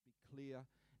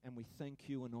And we thank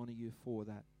you and honor you for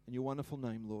that. In your wonderful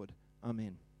name, Lord.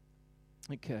 Amen.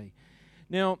 Okay.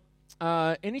 Now,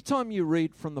 anytime you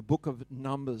read from the book of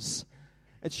Numbers,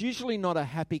 it's usually not a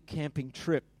happy camping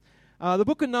trip. The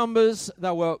book of Numbers, they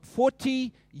were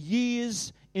 40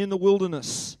 years in the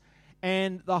wilderness.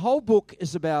 And the whole book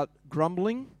is about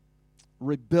grumbling,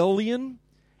 rebellion,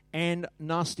 and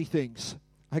nasty things.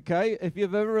 Okay, if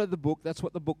you've ever read the book, that's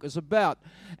what the book is about.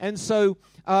 And so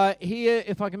here,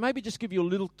 if I can maybe just give you a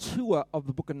little tour of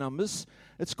the book of Numbers.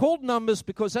 It's called Numbers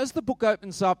because as the book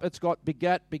opens up, it's got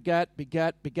begat, begat,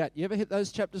 begat, begat. You ever hit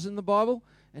those chapters in the Bible?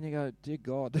 And you go, dear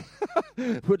God,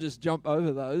 we'll just jump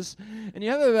over those. And you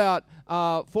have about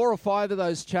 4 or 5 of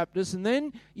those chapters, and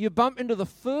then you bump into the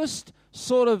first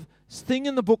sort of thing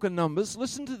in the book of Numbers.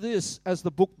 Listen to this as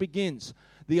the book begins.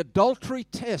 The adultery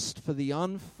test for the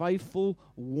unfaithful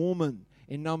woman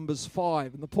in Numbers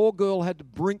 5. And the poor girl had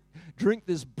to drink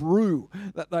this brew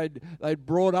that they'd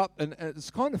brought up, and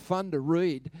it's kind of fun to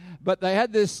read. But they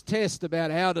had this test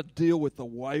about how to deal with the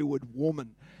wayward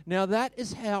woman. Now that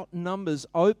is how Numbers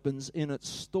opens in its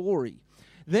story.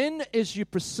 Then as you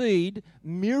proceed,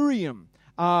 Miriam,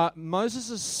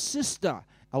 Moses' sister,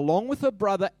 along with her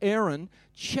brother Aaron,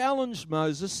 challenged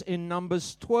Moses in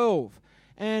Numbers 12.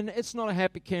 And it's not a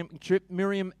happy camping trip.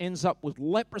 Miriam ends up with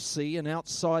leprosy and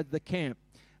outside the camp.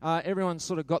 Everyone's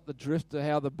sort of got the drift of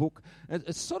how the book,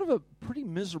 it's sort of a pretty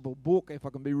miserable book, if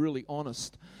I can be really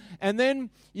honest. And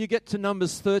then you get to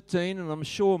Numbers 13, and I'm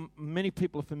sure many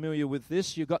people are familiar with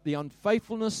this. You've got the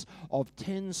unfaithfulness of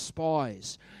 10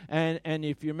 spies. And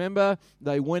if you remember,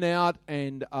 they went out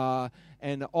and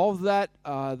of that,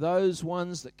 those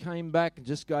ones that came back and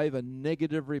just gave a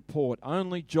negative report.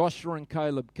 Only Joshua and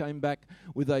Caleb came back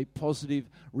with a positive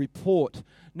report.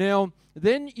 Now,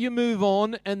 then you move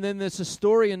on, and then there's a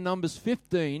story in Numbers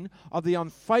 15 of the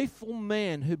unfaithful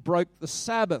man who broke the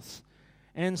Sabbath.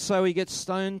 And so he gets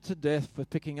stoned to death for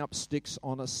picking up sticks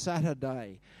on a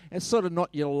Saturday. It's sort of not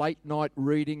your late night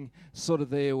reading sort of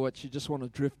there, what you just want to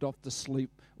drift off to sleep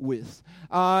with.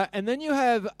 And then you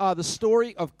have the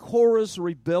story of Korah's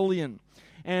rebellion.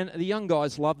 And the young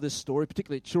guys love this story,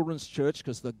 particularly at Children's Church,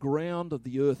 because the ground of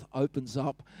the earth opens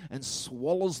up and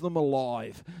swallows them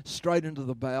alive straight into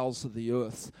the bowels of the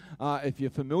earth, if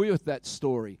you're familiar with that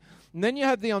story. And then you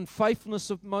have the unfaithfulness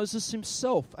of Moses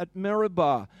himself at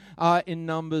Meribah in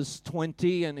Numbers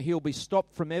 20, and he'll be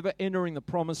stopped from ever entering the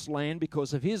promised land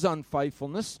because of his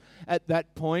unfaithfulness at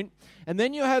that point. And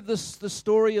then you have the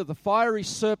story of the fiery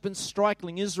serpents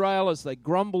striking Israel as they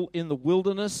grumble in the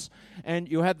wilderness, and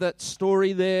you have that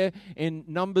story there in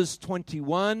Numbers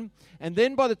 21. And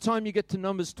then by the time you get to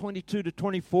Numbers 22 to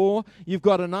 24, you've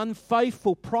got an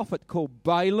unfaithful prophet called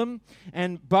Balaam,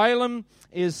 and Balaam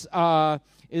is a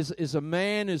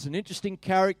man who's an interesting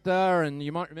character, and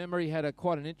you might remember he had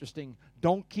quite an interesting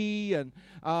donkey, and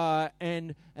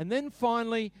then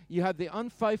finally you have the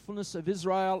unfaithfulness of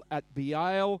Israel at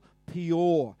Baal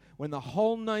Peor, when the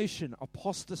whole nation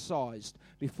apostatized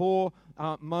before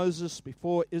Moses,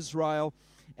 before Israel,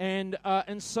 and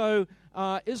so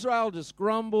Israel just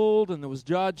grumbled, and there was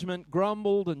judgment,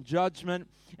 grumbled and judgment,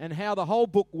 and how the whole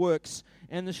book works.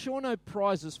 And there's sure no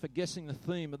prizes for guessing the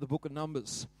theme of the book of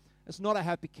Numbers. It's not a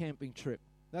happy camping trip.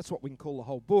 That's what we can call the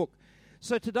whole book.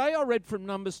 So today I read from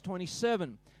Numbers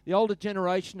 27. The older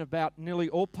generation about nearly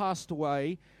all passed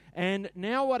away. And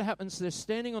now what happens, they're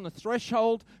standing on the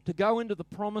threshold to go into the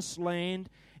promised land.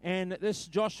 And this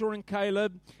Joshua and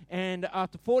Caleb. And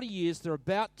after 40 years, they're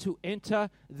about to enter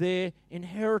their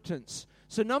inheritance.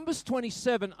 So Numbers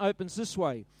 27 opens this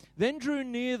way. Then drew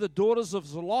near the daughters of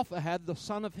Zelophehad, the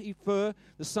son of Hepher,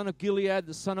 the son of Gilead,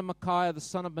 the son of Micaiah, the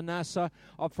son of Manasseh,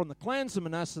 from the clans of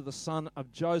Manasseh, the son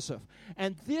of Joseph.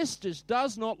 And this just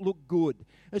does not look good.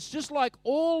 It's just like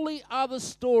all the other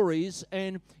stories,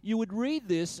 and you would read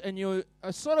this, and you're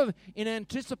sort of in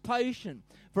anticipation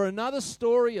for another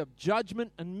story of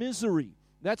judgment and misery.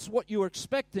 That's what you're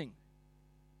expecting.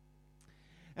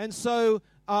 And so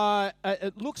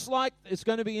it looks like it's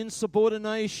going to be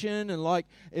insubordination, and like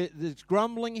there's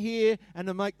grumbling here, and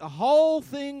to make the whole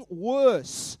thing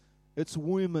worse, it's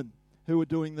women who are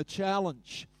doing the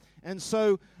challenge. And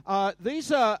so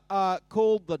these are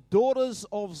called the daughters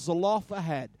of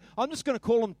Zelophehad. I'm just going to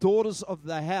call them daughters of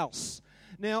the house.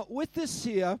 Now, with this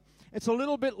here, it's a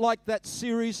little bit like that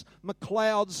series,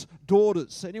 MacLeod's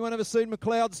Daughters. Anyone ever seen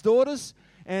MacLeod's Daughters?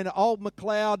 And old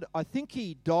MacLeod, I think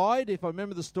he died, if I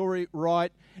remember the story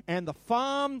right, and the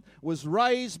farm was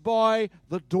raised by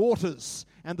the daughters,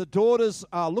 and the daughters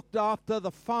looked after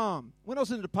the farm. When I was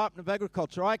in the Department of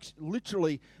Agriculture, I actually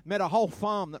literally met a whole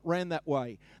farm that ran that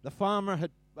way. The farmer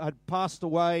had had passed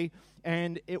away,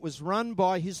 and it was run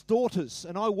by his daughters,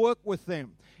 and I worked with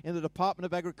them in the Department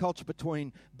of Agriculture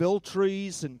between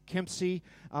Beltrees and Kempsey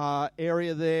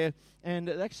area there. And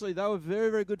actually, they were very,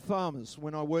 very good farmers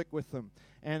when I worked with them.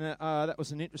 And that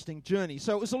was an interesting journey.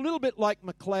 So it was a little bit like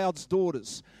McLeod's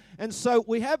daughters. And so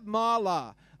we have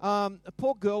Marla, a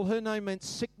poor girl. Her name meant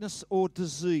sickness or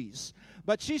disease.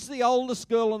 But she's the oldest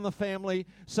girl in the family,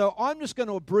 so I'm just going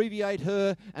to abbreviate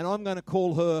her, and I'm going to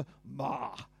call her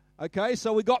Ma. Okay,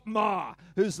 so we got Ma,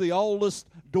 who's the oldest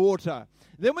daughter.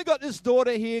 Then we got this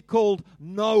daughter here called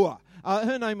Noah.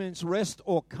 Her name means rest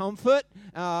or comfort.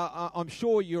 I'm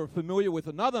sure you're familiar with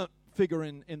another figure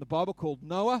in the Bible called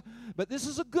Noah, but this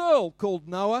is a girl called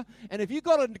Noah. And if you've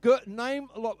got a name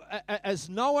as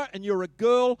Noah and you're a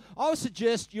girl, I would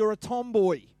suggest you're a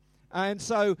tomboy. And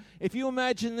so if you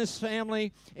imagine this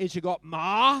family, is you got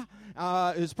Ma,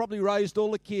 who's probably raised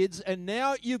all the kids, and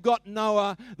now you've got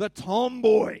Noah, the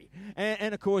tomboy.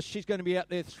 And of course, she's going to be out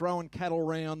there throwing cattle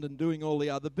around and doing all the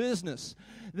other business.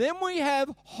 Then we have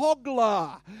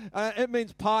Hogla. It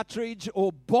means partridge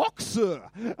or boxer.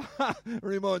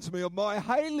 Reminds me of my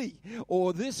Haley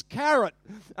or this carrot.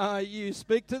 You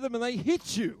speak to them and they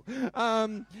hit you.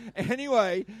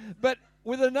 Anyway, but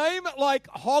with a name like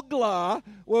Hogla,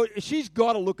 well, she's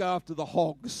got to look after the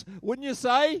hogs, wouldn't you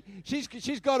say?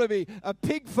 She's got to be a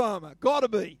pig farmer, got to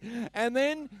be. And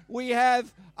then we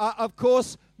have, of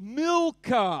course,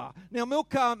 Milcah. Now,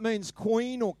 Milcah means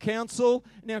queen or council.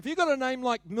 Now, if you've got a name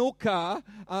like Milcah,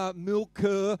 I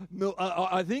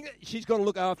think she's got to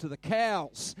look after the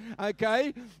cows,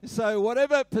 okay? So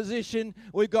whatever position,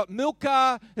 we've got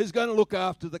Milcah who's going to look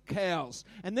after the cows.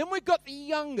 And then we've got the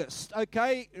youngest,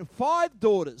 okay? 5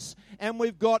 daughters. And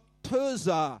we've got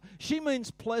Tirzah. She means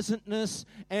pleasantness,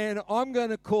 and I'm going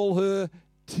to call her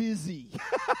Tizzy.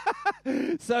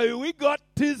 So we got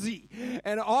Tizzy,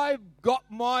 and I've got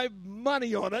my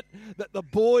money on it that the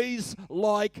boys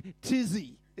like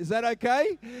Tizzy. Is that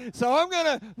okay? So I'm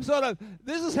going to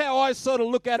this is how I sort of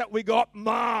look at it. We got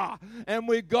Ma, and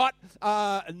we got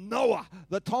Noah,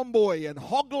 the tomboy, and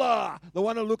Hogla, the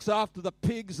one who looks after the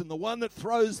pigs and the one that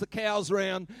throws the cows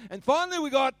around. And finally we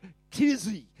got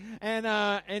Tizzy. And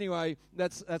anyway,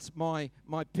 that's my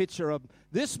picture of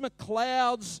this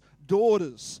McLeod's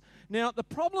daughters. Now, the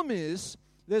problem is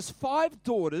there's 5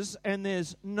 daughters and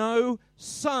there's no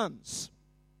sons.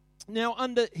 Now,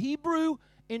 under Hebrew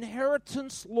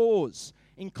inheritance laws,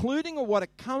 including what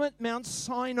had come at Mount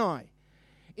Sinai,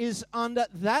 is under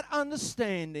that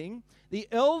understanding, the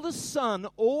eldest son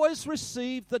always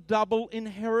received the double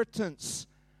inheritance.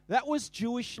 That was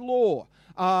Jewish law,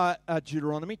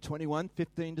 Deuteronomy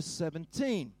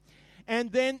 21:15-17.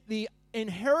 And then the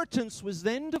inheritance was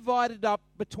then divided up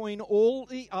between all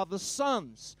the other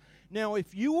sons. Now,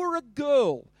 if you were a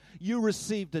girl, you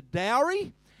received a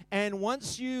dowry, and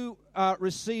once you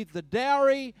received the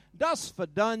dowry, das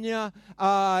verdanya,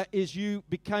 is you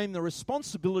became the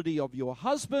responsibility of your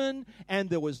husband, and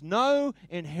there was no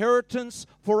inheritance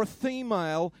for a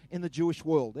female in the Jewish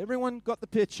world. Everyone got the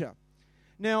picture?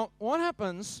 Now, what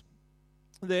happens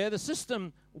there, the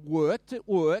system worked,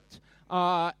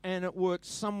 and it worked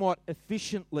somewhat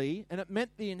efficiently, and it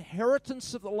meant the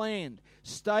inheritance of the land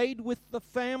stayed with the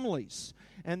families,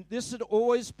 and this had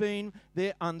always been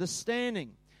their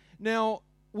understanding. Now,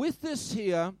 with this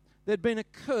here, there'd been a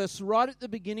curse right at the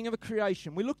beginning of a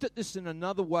creation. We looked at this in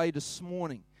another way this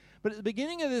morning, but at the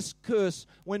beginning of this curse,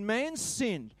 when man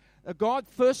sinned, God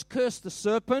first cursed the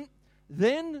serpent,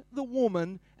 then the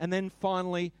woman, and then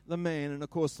finally the man. And of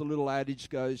course, the little adage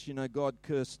goes, God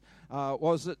cursed,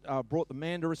 brought the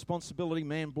man to responsibility.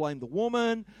 Man blamed the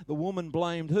woman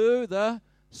blamed who? The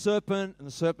serpent, and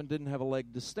the serpent didn't have a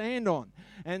leg to stand on.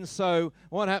 And so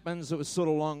what happens, it was sort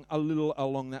of a little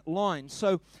along that line.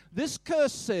 So this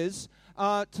curse says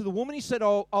to the woman, he said,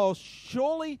 I'll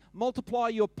surely multiply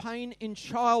your pain in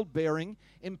childbearing.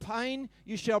 In pain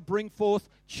you shall bring forth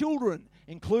children,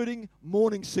 including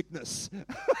morning sickness.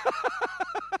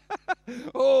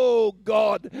 Oh,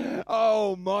 God.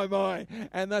 Oh, my.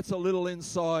 And that's a little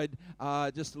inside,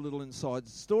 just a little inside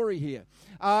story here.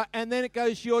 And then it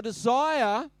goes, your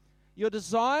desire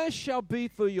shall be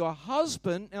for your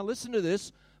husband. Now listen to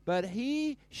this. But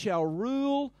he shall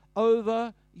rule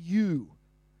over you.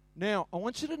 Now, I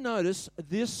want you to notice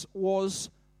this was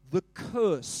the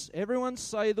curse. Everyone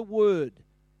say the word.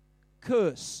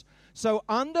 Curse. So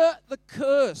under the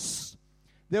curse,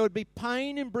 there would be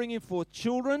pain in bringing forth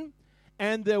children,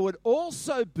 and there would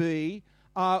also be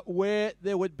where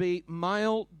there would be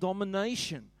male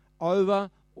domination over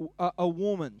a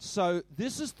woman. So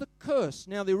this is the curse.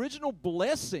 Now, the original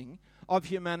blessing of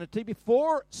humanity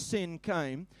before sin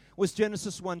came was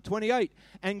Genesis 1:28.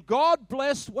 And God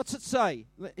blessed, what's it say?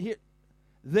 Here,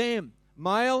 them,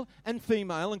 male and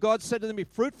female. And God said to them, be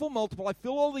fruitful, multiply,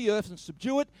 fill all the earth and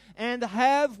subdue it, and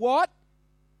have what?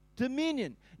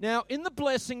 Dominion. Now, in the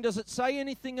blessing, does it say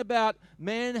anything about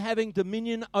man having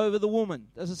dominion over the woman?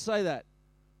 Does it say that?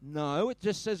 No, it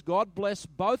just says God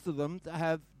blessed both of them to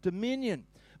have dominion.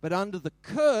 But under the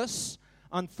curse,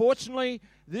 unfortunately,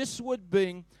 this would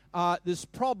bring this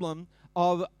problem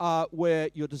of where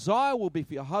your desire will be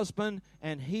for your husband,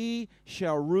 and he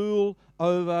shall rule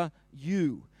over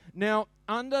you. Now,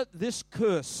 under this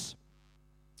curse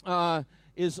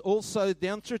is also,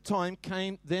 down through time,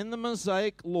 came then the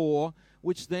Mosaic law,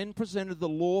 which then presented the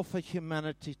law for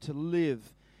humanity to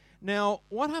live. Now,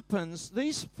 what happens?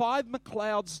 These 5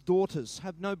 MacLeod's daughters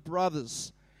have no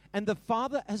brothers, and the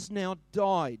father has now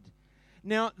died.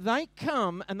 Now, they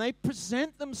come and they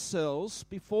present themselves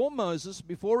before Moses,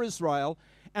 before Israel,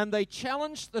 and they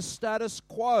challenge the status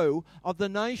quo of the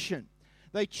nation.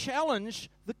 They challenge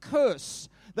the curse.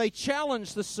 They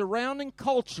challenge the surrounding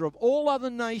culture of all other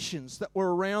nations that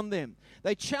were around them.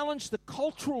 They challenge the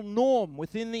cultural norm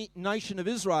within the nation of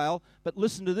Israel, but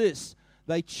listen to this.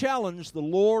 They challenged the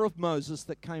law of Moses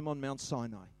that came on Mount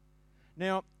Sinai.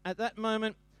 Now, at that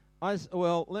moment,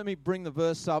 let me bring the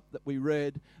verse up that we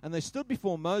read. And they stood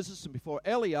before Moses and before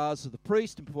Eleazar the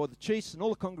priest and before the chiefs and all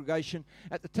the congregation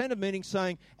at the tent of meeting,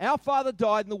 saying, our father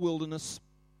died in the wilderness.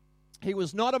 He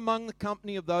was not among the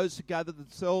company of those who gathered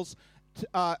themselves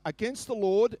against the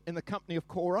Lord in the company of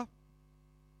Korah,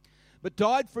 but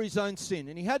died for his own sin.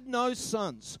 And he had no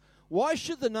sons. Why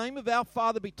should the name of our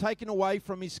father be taken away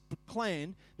from his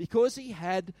clan? Because he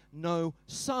had no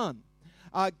son.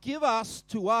 Give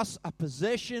to us a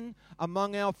possession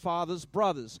among our father's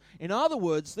brothers. In other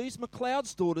words, these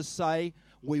MacLeod's daughters say,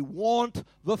 we want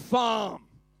the farm.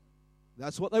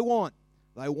 That's what they want.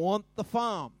 They want the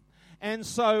farm. And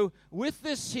so with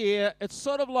this here, it's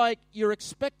sort of like you're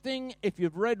expecting, if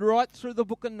you've read right through the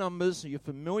book of Numbers, you're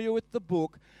familiar with the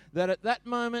book, that at that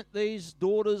moment these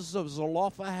daughters of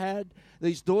Zelophehad,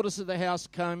 these daughters of the house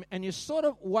come, and you're sort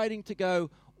of waiting to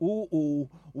go, ooh,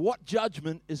 what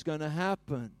judgment is going to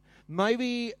happen?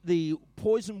 Maybe the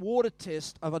poison water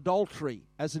test of adultery,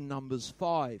 as in Numbers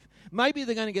 5. Maybe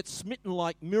they're going to get smitten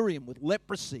like Miriam with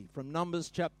leprosy from Numbers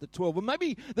chapter 12. Or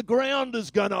maybe the ground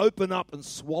is going to open up and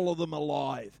swallow them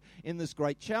alive in this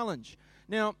great challenge.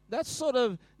 Now, that's sort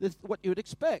of what you would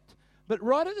expect. But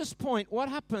right at this point, what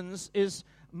happens is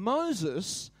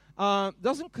Moses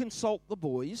doesn't consult the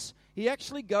boys. He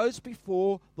actually goes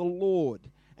before the Lord.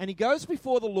 And he goes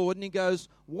before the Lord and he goes,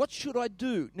 what should I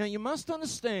do? Now, you must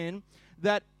understand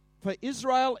that for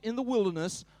Israel in the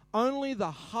wilderness, only the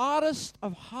hardest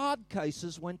of hard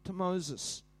cases went to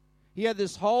Moses. He had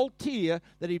this whole tier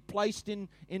that he placed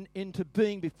into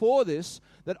being before this,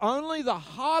 that only the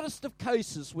hardest of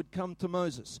cases would come to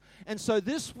Moses. And so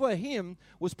this for him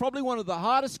was probably one of the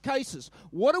hardest cases.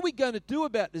 What are we going to do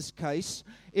about this case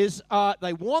is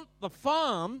they want the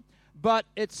farm, but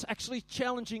it's actually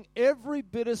challenging every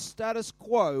bit of status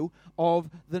quo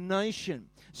of the nation.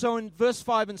 So in verse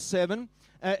 5 and 7,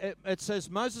 it says,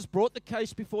 Moses brought the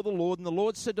case before the Lord, and the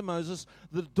Lord said to Moses,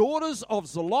 the daughters of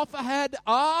Zelophehad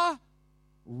are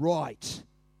right.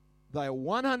 They are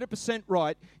 100%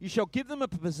 right. You shall give them a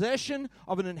possession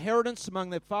of an inheritance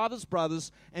among their father's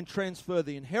brothers and transfer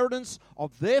the inheritance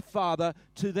of their father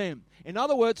to them. In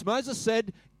other words, Moses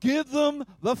said, give them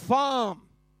the farm.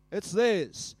 It's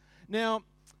theirs. Now,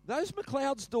 those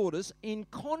MacLeod's daughters, in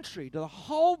contrary to the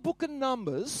whole book of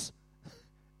Numbers,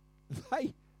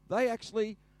 they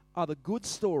actually are the good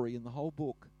story in the whole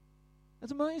book.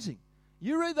 That's amazing.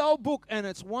 You read the whole book and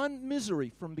it's one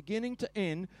misery from beginning to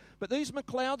end. But these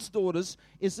MacLeod's daughters,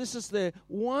 this is their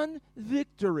one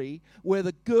victory where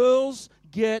the girls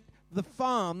get the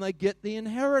farm, they get the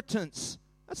inheritance.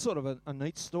 That's sort of a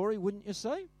neat story, wouldn't you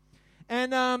say?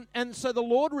 And so the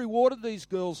Lord rewarded these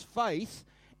girls' faith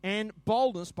and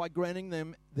boldness by granting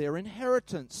them their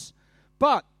inheritance.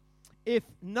 But if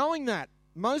knowing that,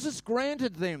 Moses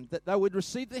granted them that they would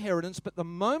receive the inheritance, but the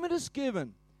moment is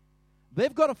given,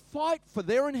 they've got to fight for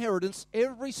their inheritance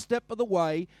every step of the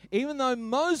way, even though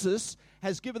Moses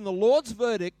has given the Lord's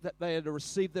verdict that they are to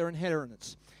receive their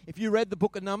inheritance. If you read the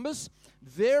book of Numbers,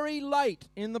 very late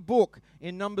in the book,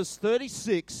 in Numbers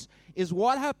 36, is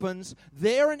what happens.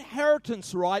 Their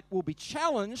inheritance right will be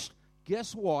challenged,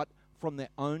 guess what, from their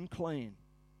own clan.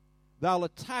 They'll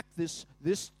attack this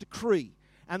decree.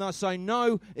 And they'll say,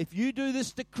 no, if you do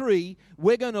this decree,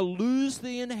 we're going to lose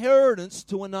the inheritance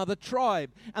to another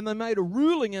tribe. And they made a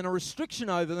ruling and a restriction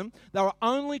over them. They were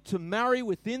only to marry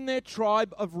within their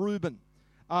tribe of Reuben.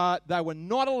 They were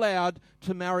not allowed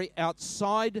to marry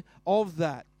outside of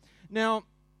that. Now,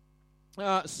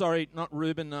 sorry, not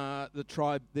Reuben, the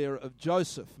tribe there of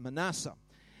Joseph, Manasseh.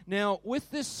 Now,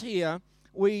 with this here,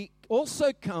 we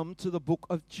also come to the book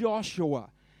of Joshua.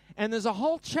 And there's a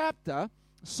whole chapter,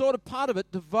 sort of part of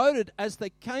it, devoted as they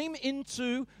came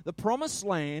into the promised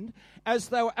land, as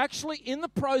they were actually in the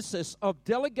process of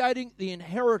delegating the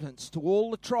inheritance to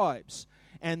all the tribes.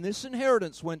 And this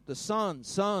inheritance went to son,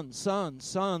 son, son,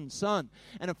 son, son.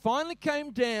 And it finally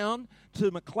came down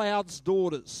to McLeod's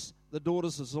daughters, the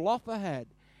daughters of Zelophehad.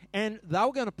 And they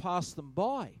were going to pass them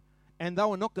by. And they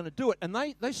were not going to do it. And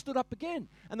they stood up again.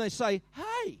 And they say,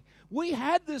 hey, we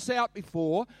had this out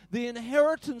before. The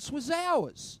inheritance was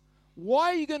ours.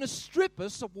 Why are you going to strip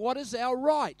us of what is our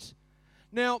right?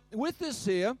 Now, with this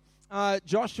here,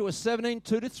 Joshua 17,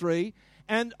 2-3,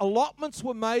 and allotments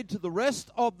were made to the rest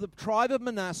of the tribe of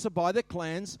Manasseh by their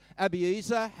clans,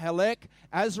 Abiezer, Helek,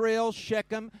 Azrael,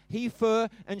 Shechem, Hepher,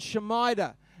 and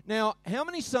Shemida. Now, how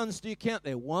many sons do you count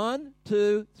there? 1,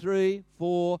 2, 3,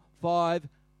 4, 5,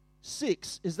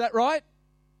 6. Is that right?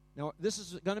 Now, this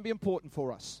is going to be important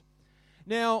for us.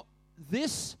 Now,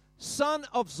 this son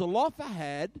of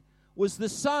Zelophehad was the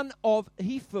son of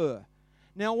Hepher.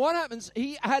 Now, what happens?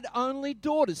 He had only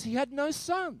daughters. He had no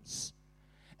sons.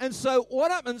 And so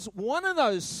what happens? One of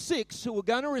those 6 who were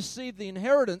going to receive the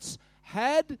inheritance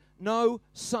had no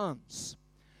sons.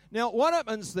 Now, what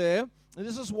happens there? And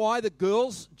this is why the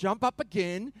girls jump up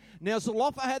again. Now,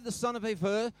 Zelophehad, the son of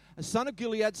Hepher, the son of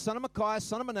Gilead, son of Micaiah,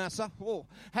 son of Manasseh,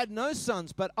 had no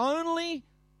sons, but only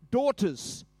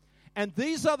daughters. And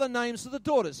these are the names of the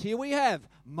daughters. Here we have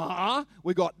Ma,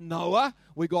 we got Noah,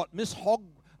 we got Miss Hog,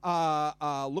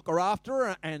 look her after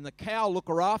her, and the cow look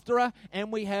her after her,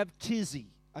 and we have Tizzy,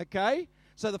 okay?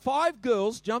 So the 5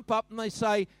 girls jump up and they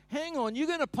say, hang on, you're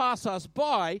going to pass us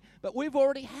by, but we've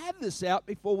already had this out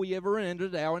before we ever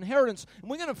entered our inheritance, and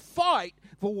we're going to fight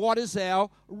for what is our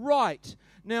right.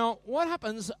 Now, what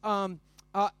happens,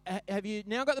 have you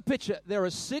now got the picture? There are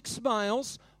 6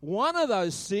 males. One of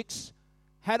those 6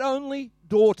 had only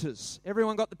daughters.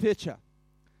 Everyone got the picture?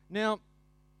 Now,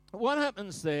 what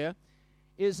happens there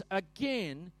is,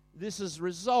 again, this is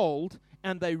resolved,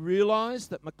 and they realize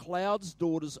that McLeod's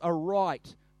daughters are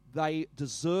right. They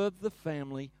deserve the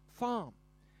family farm.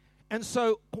 And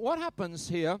so what happens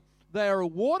here, they are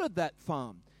awarded that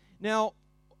farm. Now,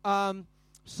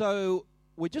 so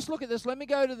we just look at this. Let me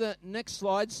go to the next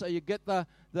slide so you get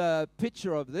the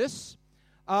picture of this.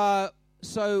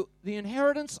 So the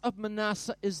inheritance of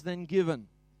Manasseh is then given.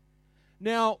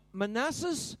 Now,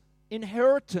 Manasseh's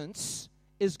inheritance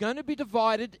is going to be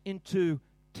divided into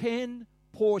 10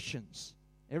 portions.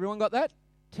 Everyone got that?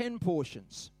 10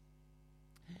 portions.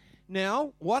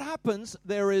 Now, what happens?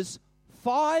 There is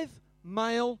 5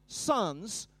 male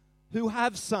sons who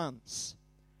have sons,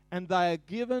 and they are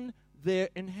given their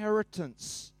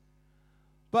inheritance.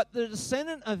 But the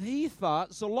descendant of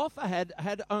Hepher, Zelophehad,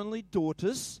 had only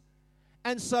daughters.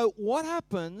 And so what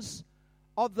happens?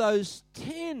 Of those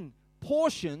 10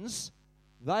 portions,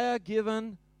 they are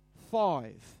given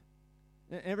 5.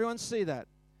 Everyone see that?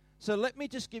 So let me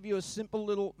just give you a simple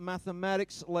little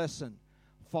mathematics lesson.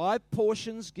 5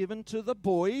 portions given to the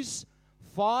boys,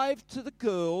 5 to the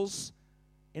girls.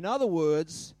 In other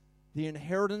words, the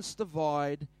inheritance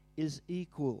divide is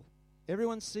equal.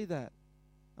 Everyone see that?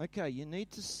 Okay, you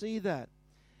need to see that.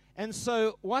 And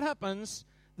so what happens?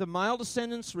 The male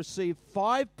descendants receive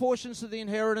 5 portions of the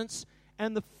inheritance,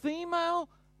 and the female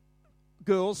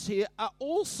girls here are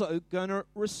also going to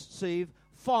receive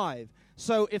 5.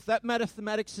 So if that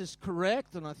mathematics is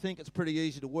correct, and I think it's pretty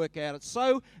easy to work out, it's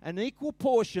so an equal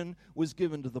portion was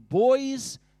given to the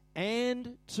boys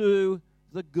and to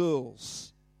the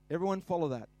girls. Everyone follow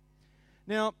that?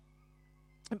 Now,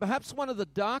 and perhaps one of the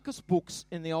darkest books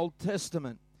in the Old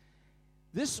Testament,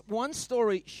 this one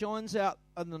story shines out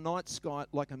in the night sky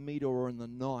like a meteor in the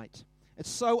night. It's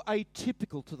so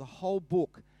atypical to the whole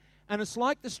book. And it's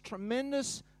like this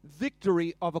tremendous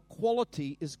victory of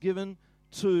equality is given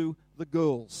to the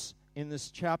girls in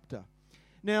this chapter.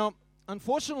 Now,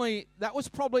 unfortunately, that was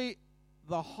probably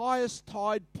the highest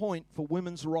tide point for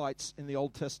women's rights in the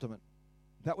Old Testament.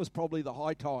 That was probably the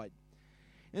high tide.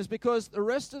 It's because the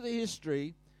rest of the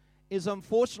history is,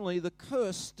 unfortunately, the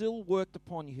curse still worked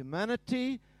upon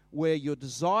humanity, where your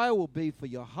desire will be for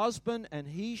your husband, and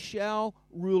he shall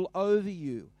rule over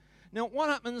you. Now, what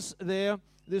happens there?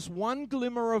 This one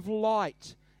glimmer of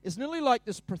light is nearly like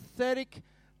this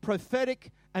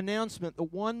prophetic announcement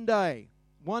that one day,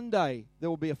 there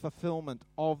will be a fulfillment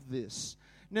of this.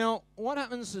 Now, what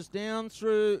happens is down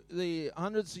through the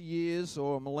hundreds of years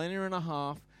or a millennia and a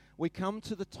half, we come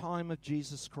to the time of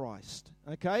Jesus Christ.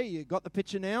 Okay, you got the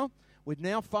picture now? We've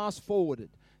now fast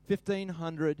forwarded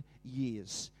 1,500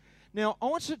 years. Now, I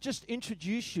want to just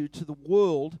introduce you to the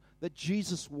world that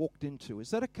Jesus walked into. Is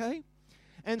that okay?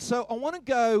 And so I want to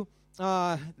go,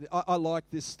 I like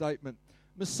this statement,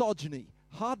 misogyny,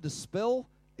 hard to spell,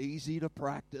 easy to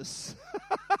practice.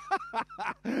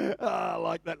 I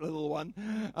like that little one.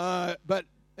 But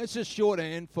it's just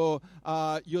shorthand for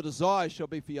your desire shall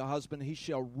be for your husband, he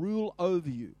shall rule over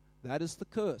you. That is the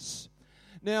curse.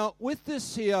 Now, with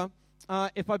this here,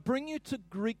 if I bring you to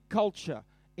Greek culture,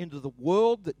 into the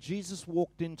world that Jesus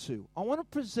walked into, I want to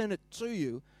present it to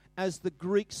you as the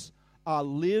Greeks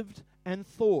lived and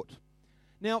thought.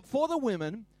 Now, for the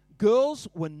women, girls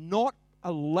were not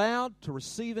allowed to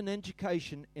receive an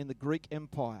education in the Greek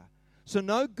Empire. So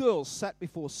no girls sat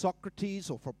before Socrates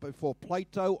or before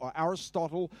Plato or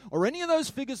Aristotle or any of those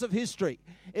figures of history.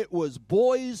 It was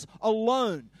boys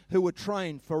alone who were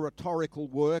trained for rhetorical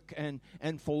work and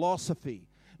philosophy.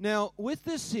 Now, with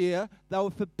this here, they were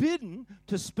forbidden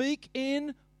to speak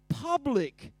in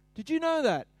public. Did you know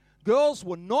that? Girls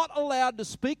were not allowed to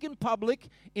speak in public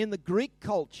in the Greek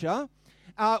culture.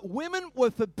 Women were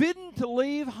forbidden to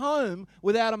leave home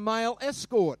without a male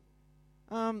escort.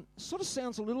 Sort of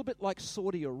sounds a little bit like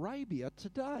Saudi Arabia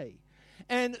today.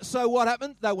 And so what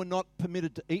happened? They were not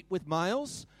permitted to eat with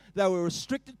males. They were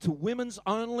restricted to women's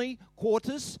only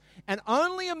quarters, and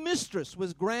only a mistress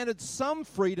was granted some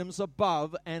freedoms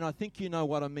above, and I think you know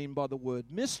what I mean by the word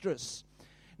mistress.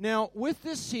 Now, with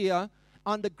this here,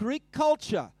 under Greek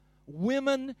culture,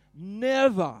 women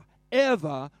never,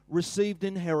 ever received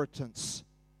inheritance.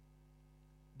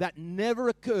 That never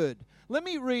occurred. Let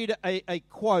me read a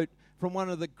quote from one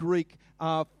of the Greek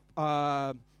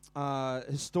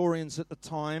historians at the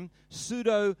time,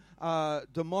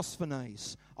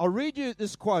 Demosthenes. I'll read you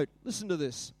this quote. Listen to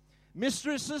this.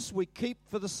 Mistresses we keep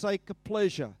for the sake of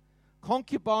pleasure,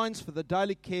 concubines for the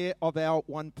daily care of our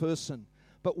one person,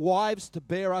 but wives to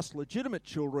bear us legitimate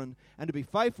children and to be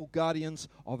faithful guardians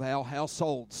of our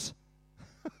households.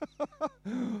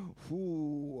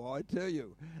 Ooh, I tell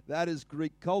you, that is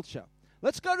Greek culture.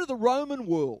 Let's go to the Roman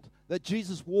world that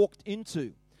Jesus walked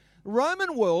into.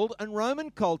 Roman world and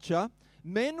Roman culture,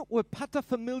 men were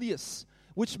paterfamilias,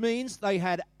 which means they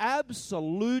had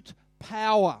absolute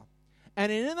power.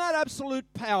 And in that absolute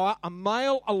power, a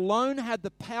male alone had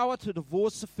the power to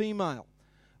divorce a female.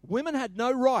 Women had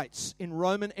no rights in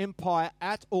Roman Empire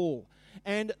at all.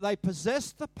 And they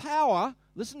possessed the power,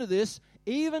 listen to this,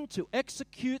 even to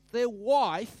execute their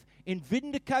wife in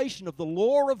vindication of the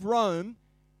law of Rome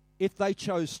if they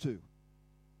chose to.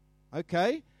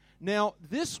 Okay? Now,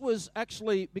 this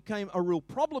became a real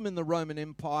problem in the Roman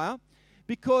Empire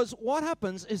because what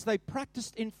happens is they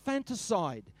practiced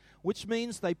infanticide, which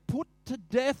means they put to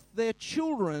death their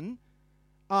children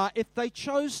if they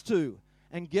chose to.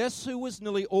 And guess who was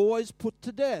nearly always put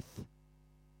to death?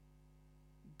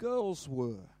 Girls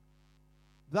were.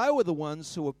 They were the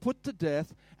ones who were put to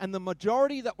death, and the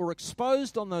majority that were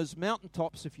exposed on those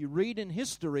mountaintops, if you read in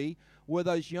history, were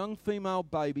those young female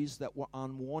babies that were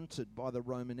unwanted by the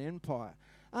Roman Empire.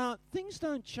 Things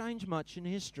don't change much in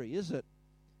history, is it?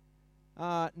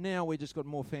 Now we just got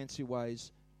more fancy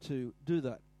ways to do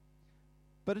that.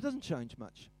 But it doesn't change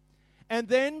much. And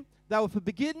then they were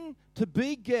forbidden to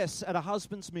be guests at a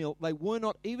husband's meal. They were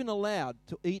not even allowed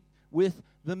to eat with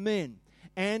the men.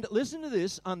 And listen to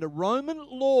this, under Roman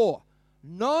law,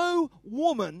 no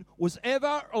woman was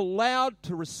ever allowed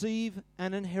to receive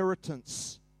an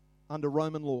inheritance under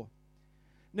Roman law.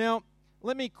 Now,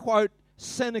 let me quote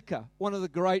Seneca, one of the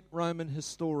great Roman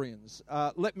historians.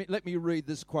 Let me read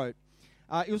this quote.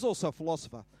 He was also a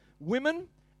philosopher. Women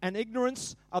and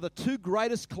ignorance are the two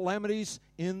greatest calamities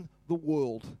in the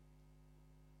world.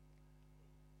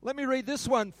 Let me read this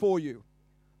one for you.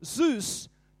 Zeus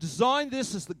designed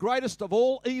this as the greatest of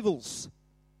all evils,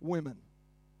 women.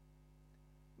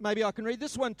 Maybe I can read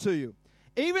this one to you.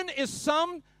 Even if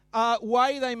some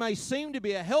way they may seem to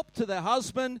be a help to their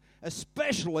husband,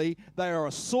 especially they are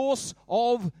a source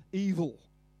of evil.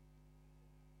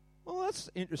 Well, that's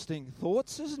interesting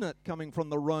thoughts, isn't it, coming from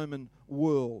the Roman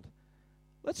world?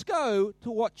 Let's go to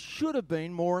what should have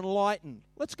been more enlightened.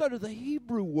 Let's go to the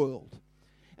Hebrew world.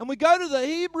 And we go to the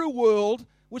Hebrew world,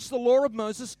 which the law of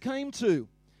Moses came to.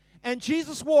 And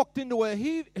Jesus walked into a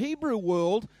Hebrew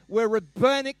world where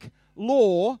rabbinic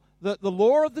law, the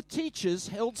law of the teachers,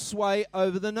 held sway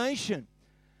over the nation.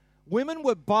 Women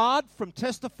were barred from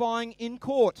testifying in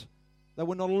court. They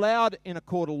were not allowed in a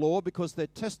court of law because their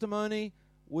testimony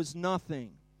was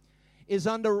nothing.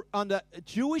 Under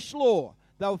Jewish law,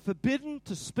 they were forbidden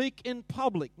to speak in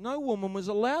public. No woman was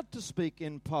allowed to speak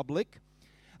in public.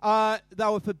 They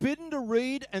were forbidden to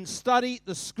read and study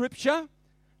the Scripture.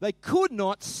 They could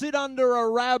not sit under a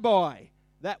rabbi.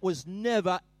 That was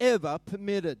never, ever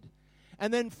permitted.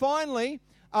 And then finally,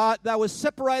 they were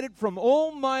separated from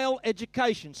all male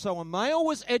education. So a male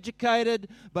was educated,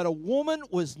 but a woman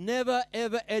was never,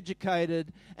 ever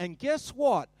educated. And guess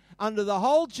what? Under the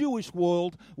whole Jewish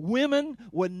world, women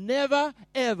were never,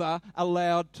 ever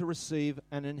allowed to receive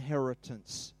an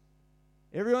inheritance.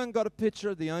 Everyone got a picture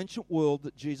of the ancient world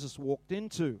that Jesus walked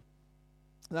into.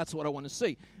 That's what I want to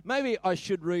see. Maybe I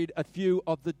should read a few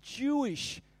of the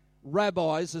Jewish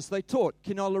rabbis as they taught.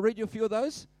 Can I read you a few of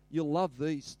those? You'll love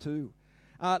these too.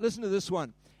 Listen to this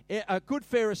one. A good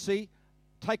Pharisee,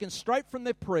 taken straight from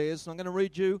their prayers. I'm going to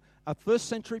read you a first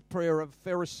century prayer of a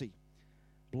Pharisee.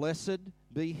 Blessed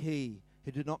be he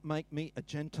who did not make me a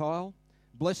Gentile.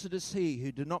 Blessed is he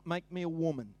who did not make me a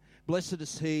woman. Blessed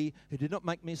is he who did not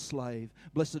make me a slave.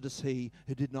 Blessed is he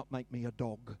who did not make me a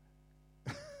dog.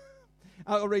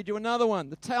 I'll read you another one.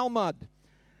 The Talmud.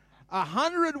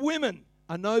 100 women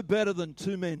are no better than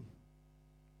 2 men.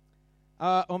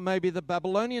 Or maybe the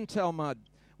Babylonian Talmud.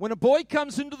 When a boy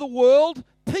comes into the world,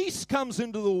 peace comes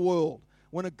into the world.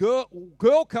 When a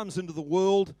girl comes into the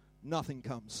world, nothing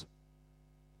comes.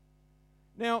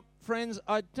 Now, friends,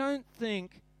 I don't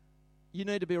think you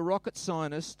need to be a rocket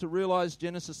scientist to realize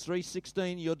Genesis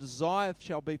 3:16, your desire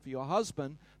shall be for your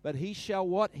husband, but he shall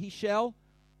what? He shall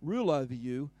rule over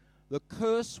you. The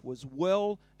curse was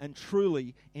well and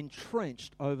truly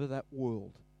entrenched over that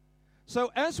world. So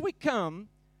as we come,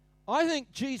 I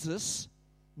think Jesus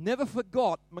never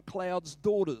forgot McLeod's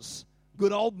daughters.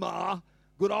 Good old Ma,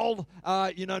 good old,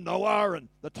 Noah and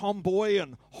the tomboy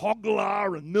and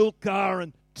Hogla and Milcah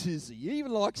and Tizzy. He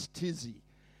even likes Tizzy.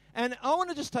 And I want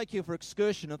to just take you for an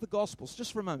excursion of the Gospels,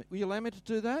 just for a moment. Will you allow me to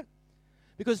do that?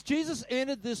 Because Jesus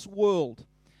entered this world.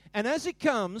 And as he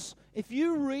comes, if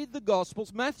you read the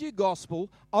Gospels, Matthew's Gospel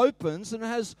opens and it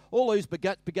has all these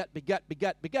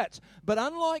begats. But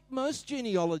unlike most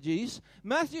genealogies,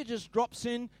 Matthew just drops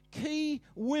in key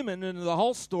women into the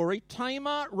whole story,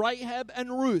 Tamar, Rahab,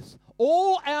 and Ruth.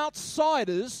 All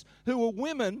outsiders who were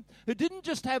women who didn't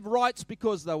just have rights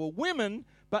because they were women,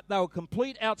 but they were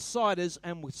complete outsiders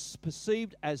and were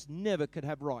perceived as never could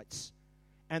have rights.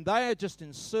 And they are just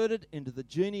inserted into the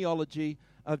genealogy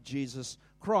of Jesus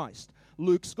Christ.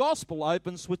 Luke's Gospel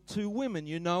opens with 2 women,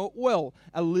 you know it well,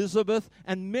 Elizabeth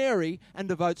and Mary, and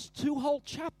devotes 2 whole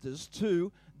chapters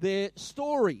to their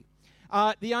story.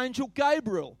 The angel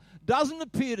Gabriel doesn't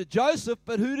appear to Joseph,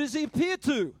 but who does he appear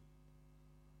to?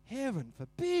 Heaven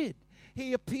forbid.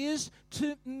 He appears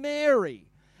to Mary.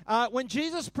 When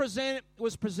Jesus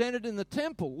was presented in the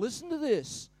temple, listen to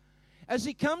this. As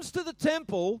he comes to the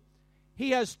temple,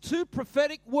 he has 2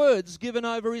 prophetic words given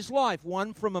over his life.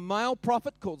 One from a male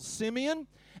prophet called Simeon,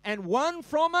 and one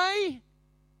from a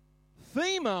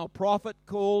female prophet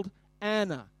called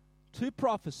Anna. 2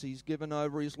 prophecies given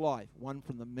over his life. One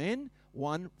from the men,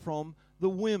 one from the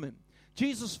women.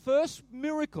 Jesus' first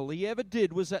miracle he ever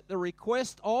did was at the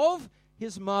request of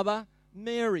his mother,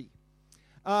 Mary.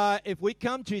 If we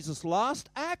come, Jesus' last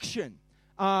action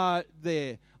that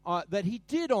he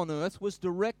did on earth was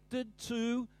directed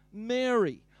to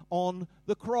Mary on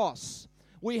the cross.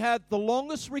 We have the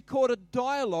longest recorded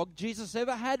dialogue Jesus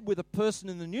ever had with a person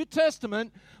in the New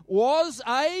Testament was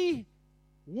a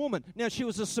woman. Now, she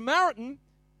was a Samaritan,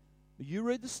 but you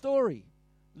read the story.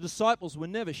 The disciples were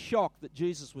never shocked that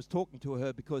Jesus was talking to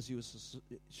her because she was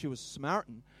a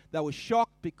Samaritan. They were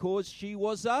shocked because she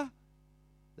was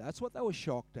that's what they were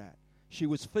shocked at. She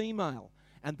was female,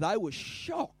 and they were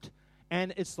shocked.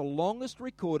 And it's the longest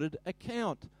recorded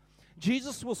account.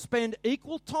 Jesus will spend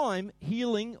equal time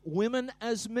healing women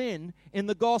as men in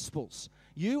the Gospels.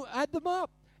 You add them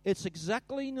up. It's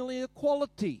exactly nearly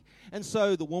equality. And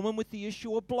so the woman with the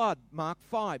issue of blood, Mark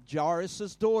 5.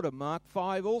 Jairus' daughter, Mark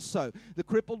 5 also. The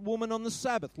crippled woman on the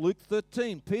Sabbath, Luke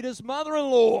 13. Peter's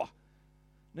mother-in-law.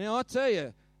 Now, I tell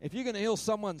you, if you're going to heal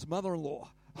someone's mother-in-law,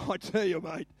 I tell you,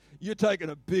 mate, you're taking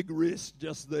a big risk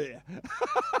just there.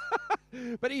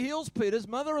 But he heals Peter's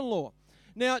mother-in-law.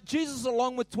 Now, Jesus,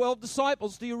 along with 12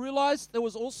 disciples, do you realize there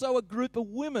was also a group of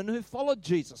women who followed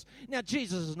Jesus? Now,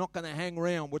 Jesus is not going to hang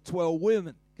around with 12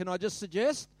 women, can I just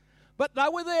suggest? But they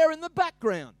were there in the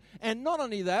background. And not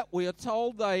only that, we are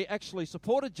told they actually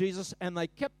supported Jesus and they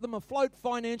kept them afloat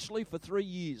financially for 3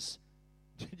 years.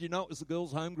 Did you know it was the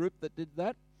girls' home group that did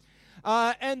that?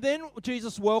 And then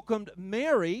Jesus welcomed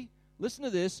Mary, listen to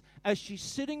this, as she's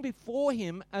sitting before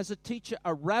him as a teacher,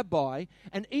 a rabbi,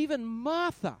 and even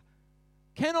Martha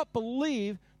cannot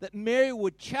believe that Mary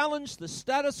would challenge the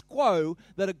status quo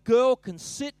that a girl can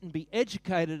sit and be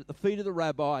educated at the feet of the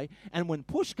rabbi, and when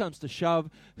push comes to shove,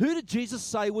 who did Jesus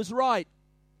say was right?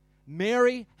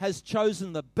 Mary has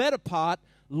chosen the better part.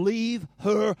 Leave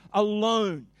her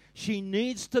alone. She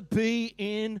needs to be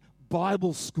in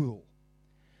Bible school.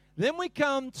 Then we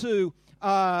come to,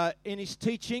 in his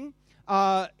teaching,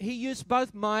 he used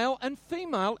both male and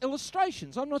female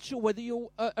illustrations. I'm not sure whether you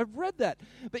have read that.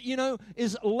 But,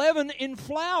 is leaven in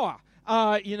flour?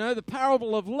 The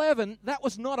parable of leaven, that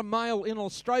was not a male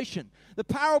illustration. The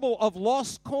parable of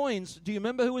lost coins, do you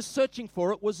remember who was searching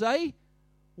for it? Was a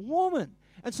woman.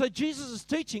 And so Jesus'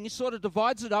 teaching, he sort of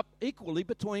divides it up equally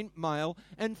between male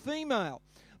and female.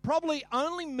 Probably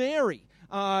only Mary,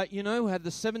 who had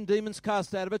the 7 demons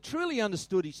cast out of her, truly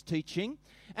understood his teaching.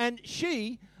 And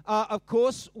she, of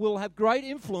course, will have great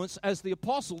influence as the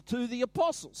apostle to the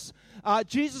apostles.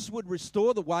 Jesus would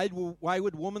restore the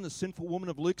wayward woman, the sinful woman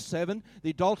of Luke 7, the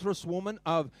adulterous woman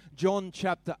of John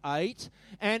chapter 8.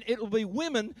 And it will be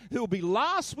women who will be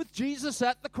last with Jesus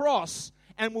at the cross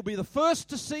and will be the first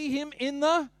to see him in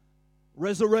the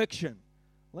resurrection.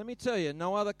 Let me tell you,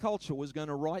 no other culture was going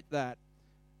to write that.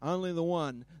 Only the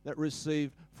one that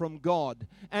received from God.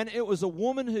 And it was a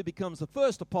woman who becomes the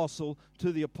first apostle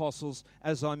to the apostles,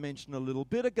 as I mentioned a little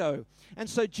bit ago. And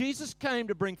so Jesus came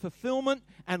to bring fulfillment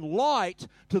and light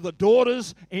to the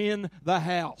daughters in the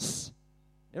house.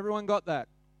 Everyone got that?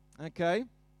 Okay?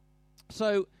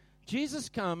 So Jesus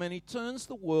comes and he turns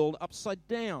the world upside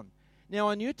down. Now,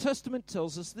 our New Testament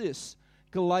tells us this,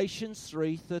 Galatians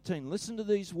 3:13. Listen to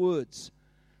these words.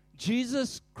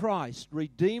 Jesus Christ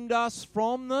redeemed us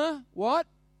from the what?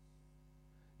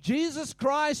 Jesus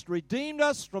Christ redeemed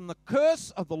us from the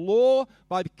curse of the law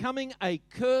by becoming a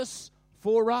curse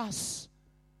for us.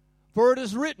 For it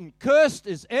is written, cursed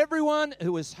is everyone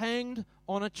who is hanged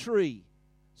on a tree.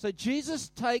 So Jesus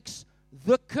takes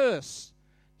the curse.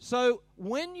 So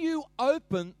when you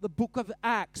open the book of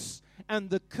Acts and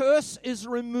the curse is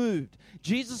removed,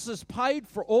 Jesus has paid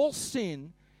for all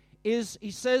sin,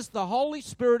 he says the Holy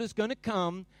Spirit is going to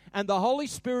come and the Holy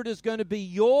Spirit is going to be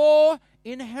your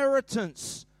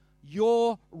inheritance,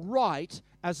 your right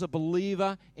as a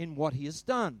believer in what he has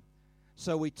done.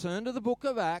 So we turn to the book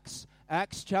of Acts,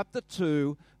 Acts chapter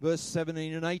 2, verse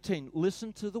 17 and 18.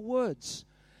 Listen to the words.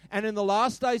 And in the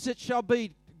last days it shall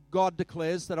be, God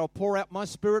declares, that I'll pour out my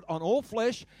Spirit on all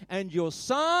flesh, and your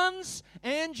sons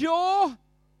and your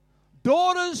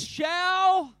daughters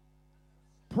shall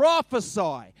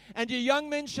prophesy. And your young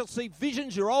men shall see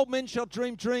visions, your old men shall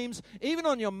dream dreams. Even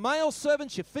on your male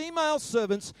servants, your female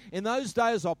servants, in those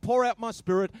days I'll pour out my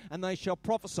Spirit, and they shall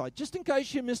prophesy. Just in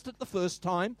case you missed it the first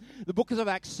time, the book of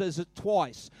Acts says it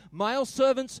twice. Male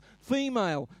servants,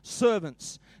 female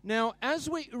servants. Now, as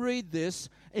we read this,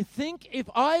 I think if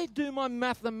I do my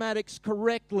mathematics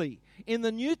correctly, in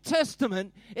the New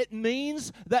Testament, it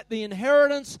means that the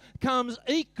inheritance comes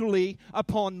equally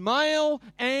upon male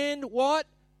and what?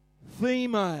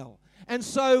 Female. And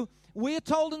so we are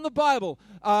told in the Bible,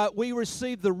 we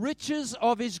receive the riches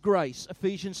of his grace,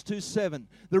 Ephesians 2:7.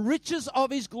 The riches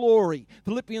of his glory,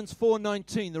 Philippians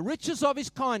 4:19. The riches of his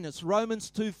kindness,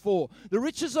 Romans 2:4. The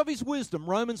riches of his wisdom,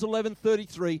 Romans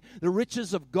 11:33. The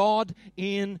riches of God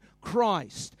in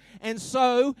Christ. And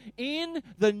so in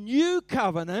the new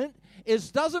covenant,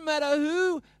 it doesn't matter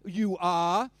who you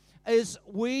are, as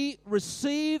we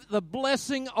receive the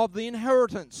blessing of the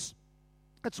inheritance.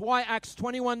 That's why Acts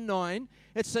 21:9,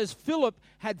 it says Philip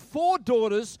had 4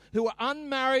 daughters who were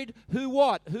unmarried, who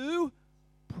what? Who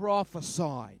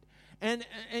prophesied. And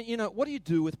what do you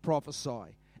do with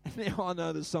prophesy? Now, I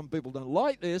know that some people don't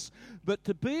like this, but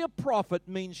to be a prophet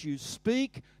means you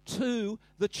speak to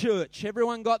the church.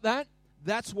 Everyone got that?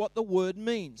 That's what the word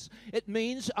means. It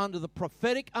means under the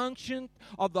prophetic unction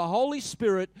of the Holy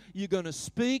Spirit, you're going to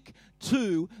speak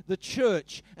to the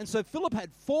church. And so Philip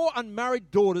had 4 unmarried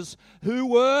daughters who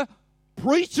were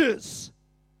preachers,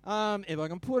 if I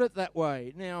can put it that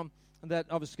way. Now, that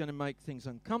obviously going to make things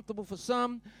uncomfortable for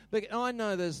some, but I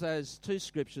know there's those 2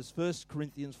 scriptures, 1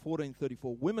 Corinthians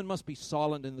 14:34. Women must be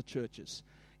silent in the churches.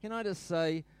 Can I just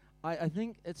say, I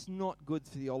think it's not good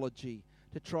theology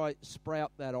to try sprout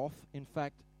that off. In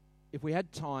fact, if we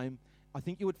had time, I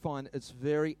think you would find it's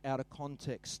very out of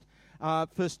context. 1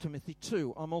 Timothy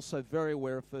 2. I'm also very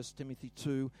aware of 1 Timothy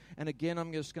 2. And again,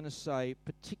 I'm just going to say,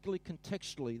 particularly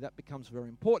contextually, that becomes very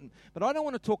important. But I don't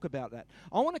want to talk about that.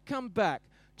 I want to come back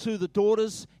to the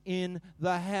daughters in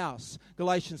the house.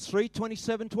 Galatians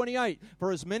 3:27-28.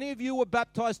 For as many of you were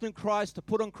baptized in Christ to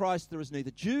put on Christ, there is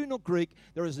neither Jew nor Greek,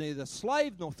 there is neither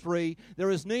slave nor free,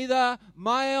 there is neither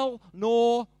male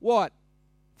nor what?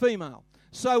 Female.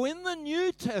 So in the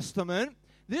New Testament,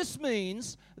 this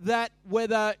means that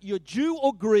whether you're Jew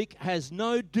or Greek has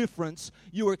no difference.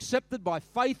 You are accepted by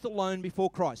faith alone before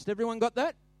Christ. Everyone got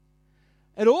that?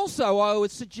 And also, I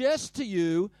would suggest to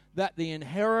you that the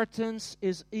inheritance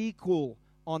is equal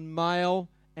on male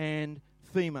and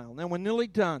female. Now, we're nearly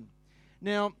done.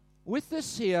 Now, with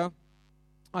this here,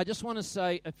 I just want to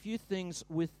say a few things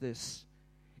with this.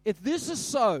 If this is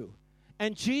so,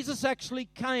 and Jesus actually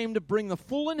came to bring the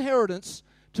full inheritance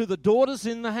to the daughters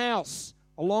in the house,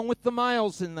 along with the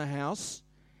males in the house,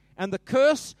 and the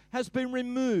curse has been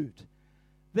removed,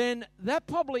 then that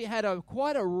probably had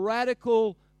quite a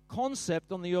radical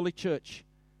concept on the early church.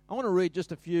 I want to read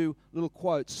just a few little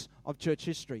quotes of church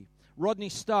history. Rodney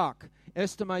Stark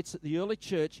estimates that the early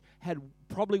church had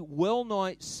probably well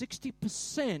nigh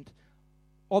 60%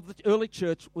 of the early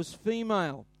church was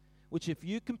female, which if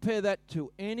you compare that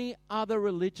to any other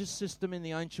religious system in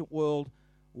the ancient world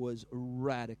was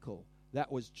radical. That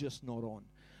was just not on.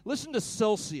 Listen to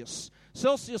Celsius.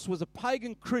 Celsius was a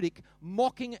pagan critic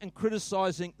mocking and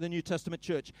criticizing the New Testament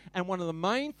church. And one of the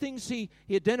main things he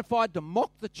identified to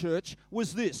mock the church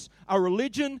was this: a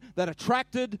religion that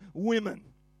attracted women.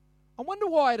 I wonder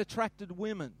why it attracted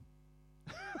women.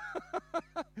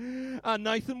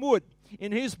 Nathan Wood,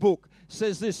 in his book,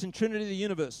 says this in Trinity of the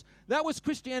Universe: that was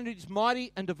Christianity's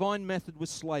mighty and divine method with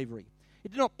slavery.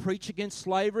 It did not preach against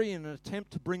slavery in an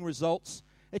attempt to bring results.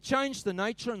 It changed the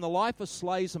nature and the life of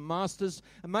slaves and masters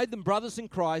and made them brothers in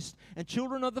Christ and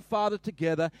children of the Father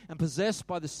together and possessed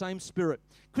by the same Spirit.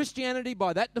 Christianity,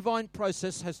 by that divine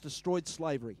process, has destroyed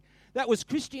slavery. That was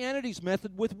Christianity's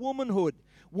method with womanhood.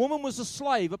 Woman was a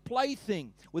slave, a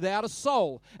plaything, without a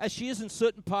soul, as she is in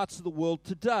certain parts of the world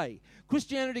today.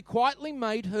 Christianity quietly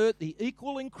made her the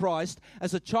equal in Christ,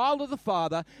 as a child of the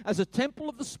Father, as a temple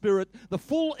of the Spirit, the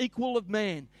full equal of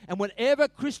man. And whenever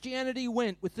Christianity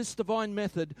went with this divine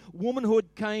method, womanhood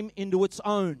came into its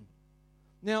own.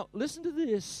 Now, listen to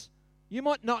this. You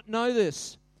might not know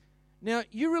this. Now,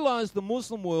 you realize the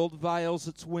Muslim world veils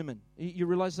its women. You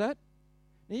realize that?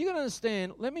 Now, you've got to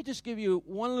understand, let me just give you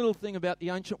one little thing about the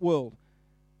ancient world.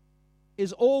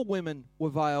 Is all women were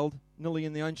veiled nearly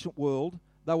in the ancient world.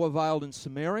 They were veiled in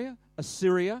Samaria,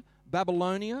 Assyria,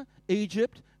 Babylonia,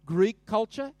 Egypt, Greek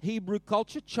culture, Hebrew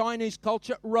culture, Chinese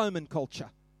culture, Roman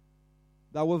culture.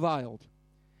 They were veiled.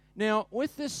 Now,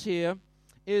 with this here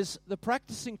is the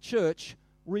practicing church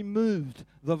removed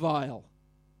the veil.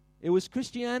 It was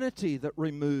Christianity that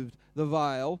removed the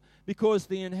veil because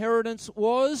the inheritance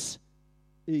was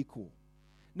equal.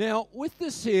 Now, with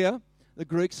this here, the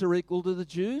Greeks are equal to the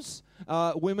Jews.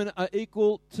 Women are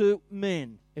equal to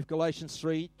men, if Galatians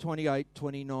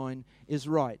 3:28-29 is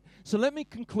right. So let me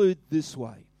conclude this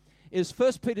way. Is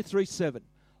 1 Peter 3:7.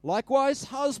 Likewise,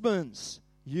 husbands,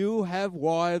 you have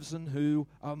wives and who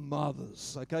are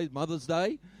mothers. Okay, Mother's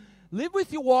Day. Live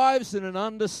with your wives in an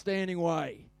understanding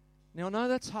way. Now, I know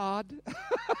that's hard.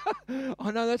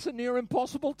 I know that's a near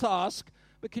impossible task,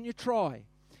 but can you try?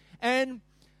 And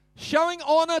showing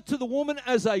honor to the woman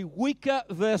as a weaker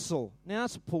vessel. Now,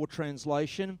 that's a poor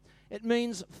translation. It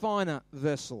means finer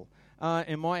vessel.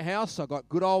 In my house, I got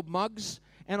good old mugs,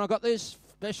 and I got this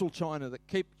special china that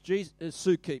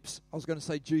Sue keeps. I was going to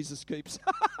say Jesus keeps.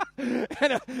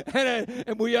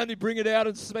 and we only bring it out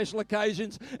on special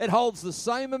occasions. It holds the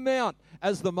same amount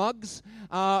as the mugs,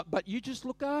 but you just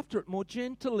look after it more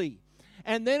gently.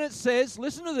 And then it says,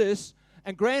 listen to this,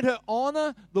 and grant her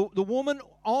honor, the woman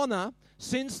honor,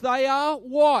 since they are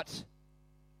what?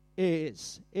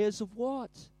 Heirs. Heirs of what?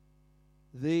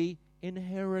 The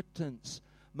inheritance.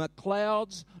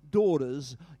 MacLeod's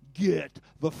daughters get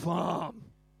the farm.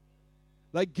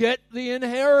 They get the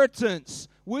inheritance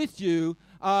with you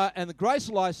and the grace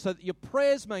of life so that your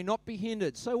prayers may not be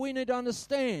hindered. So we need to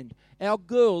understand our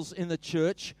girls in the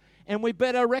church, and we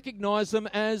better recognize them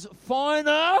as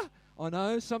finer. I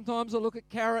know, sometimes I look at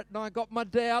Carrot and I got my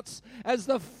doubts, as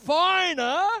the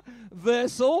finer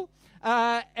vessel.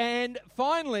 And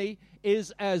finally,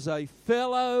 is as a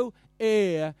fellow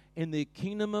heir in the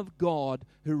kingdom of God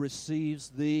who receives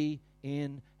the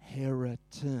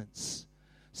inheritance.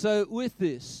 So with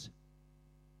this,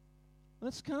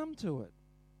 let's come to it.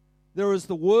 There is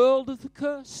the world of the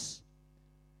curse.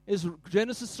 Is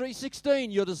Genesis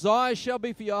 3:16, your desire shall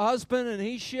be for your husband and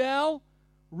he shall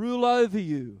rule over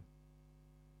you.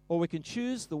 Or we can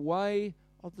choose the way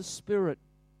of the Spirit.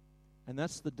 And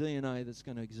that's the DNA that's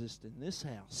going to exist in this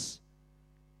house.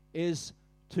 Is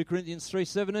 2 Corinthians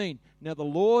 3:17. Now the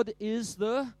Lord is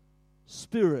the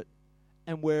Spirit.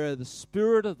 And where the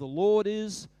Spirit of the Lord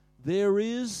is, there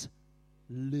is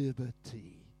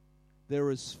liberty. There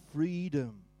is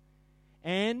freedom.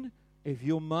 And if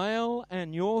you're male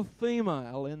and you're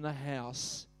female in the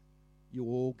house, you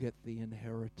all get the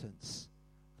inheritance.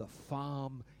 The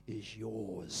farm is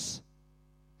yours.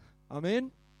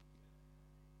 Amen?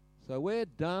 So we're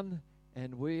done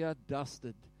and we are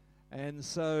dusted. And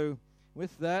so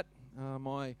with that,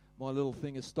 my little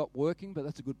thing has stopped working, but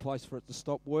that's a good place for it to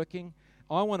stop working.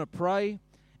 I want to pray,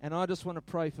 and I just want to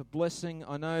pray for blessing.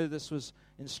 I know this was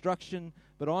instruction,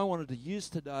 but I wanted to use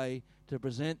today to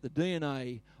present the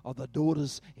DNA of the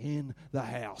daughters in the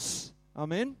house.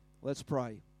 Amen? Let's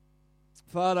pray.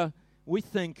 Father, we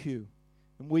thank you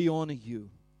and we honor you.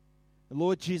 And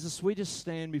Lord Jesus, we just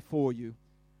stand before you,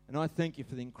 and I thank you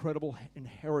for the incredible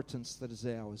inheritance that is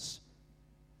ours.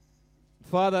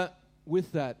 Father,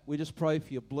 with that, we just pray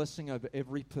for your blessing over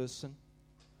every person.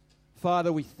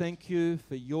 Father, we thank you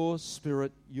for your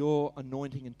Spirit, your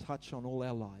anointing and touch on all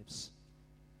our lives.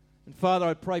 And Father,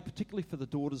 I pray particularly for the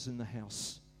daughters in the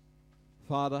house.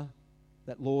 Father,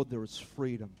 that Lord, there is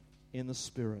freedom in the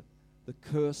Spirit. The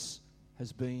curse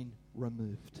has been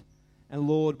removed. And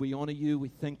Lord, we honor you. We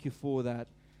thank you for that.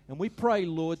 And we pray,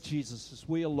 Lord Jesus, as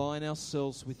we align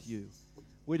ourselves with you,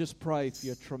 we just pray for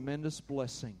your tremendous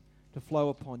blessing to flow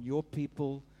upon your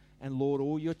people and, Lord,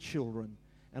 all your children.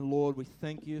 And, Lord, we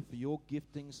thank you for your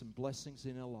giftings and blessings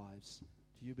in our lives.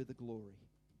 To you be the glory.